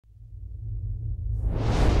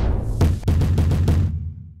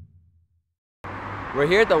We're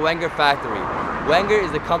here at the Wenger factory. Wenger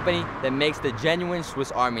is the company that makes the genuine Swiss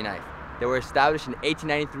Army knife. They were established in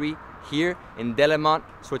 1893 here in Delemont,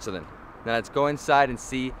 Switzerland. Now let's go inside and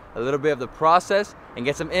see a little bit of the process and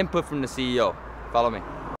get some input from the CEO. Follow me.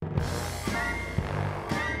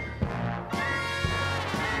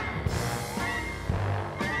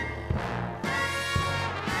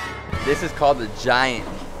 This is called the Giant.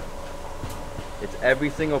 It's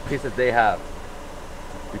every single piece that they have.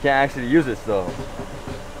 You can't actually use this though.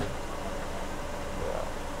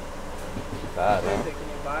 Bad, huh? Can you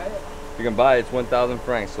buy it? If you can buy it, it's 1,000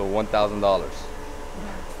 francs, so $1,000.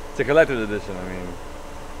 It's a collector's edition, I mean.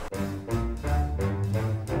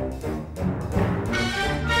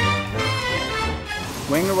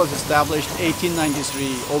 Wenger was established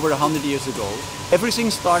 1893, over 100 years ago. Everything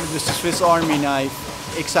started with the Swiss Army knife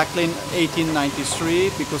exactly in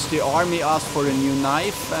 1893 because the army asked for a new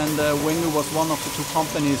knife, and Wenger was one of the two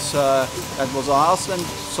companies that was asked, and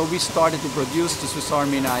so we started to produce the Swiss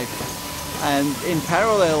Army knife. And in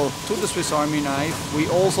parallel to the Swiss Army knife, we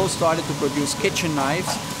also started to produce kitchen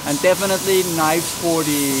knives, and definitely knives for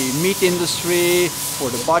the meat industry, for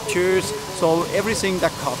the butchers, so everything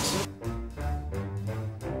that cuts.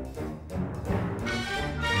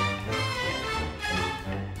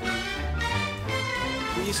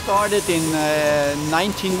 We started in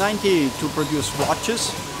 1990 to produce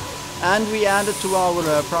watches, and we added to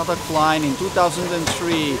our product line in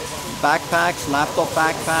 2003 backpacks, laptop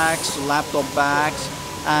bags,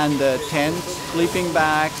 and tents, sleeping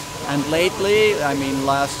bags. And lately, I mean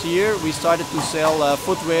last year, we started to sell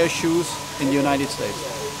footwear, shoes in the United States.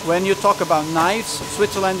 When you talk about knives,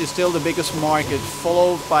 Switzerland is still the biggest market,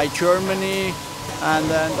 followed by Germany and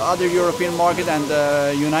then the other European market, and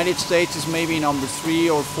the United States is maybe number 3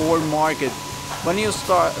 or 4 market. When you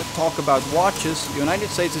talk about watches, the United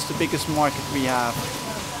States is the biggest market we have.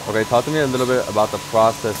 Okay, talk to me a little bit about the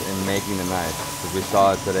process in making the knife, because we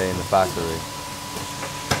saw it today in the factory.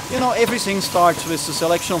 You know, everything starts with the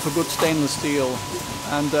selection of a good stainless steel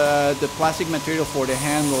and the plastic material for the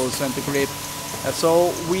handles and the grip.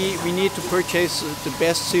 So we need to purchase the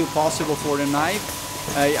best steel possible for the knife.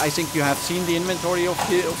 I think you have seen the inventory of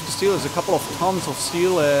the steel. There's a couple of tons of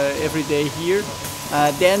steel every day here.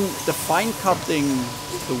 Then the fine cutting,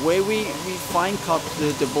 the way we fine cut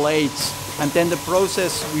the blades, and then the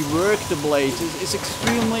process we work the blades is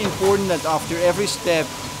extremely important. That after every step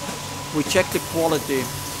we check the quality.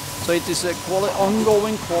 So it is a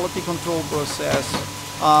ongoing quality control process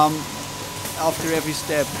after every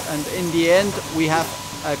step, and in the end we have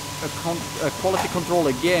a quality control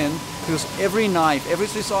again, because every knife, every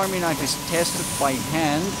Swiss Army knife is tested by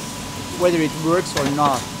hand whether it works or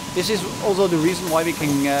not. This is also the reason why we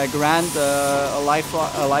can grant a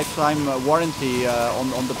lifetime warranty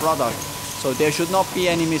on the product. So there should not be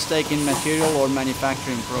any mistake in material or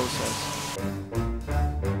manufacturing process.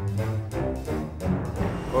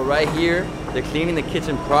 Well, right here, they're cleaning the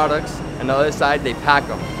kitchen products, and the other side, they pack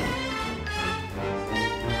them.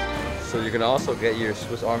 So you can also get your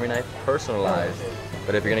Swiss Army knife personalized.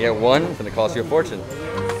 But if you're gonna get one, it's gonna cost you a fortune.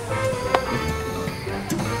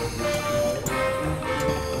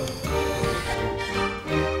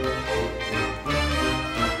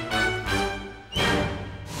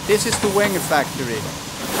 This is the Wenger factory.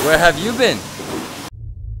 Where have you been?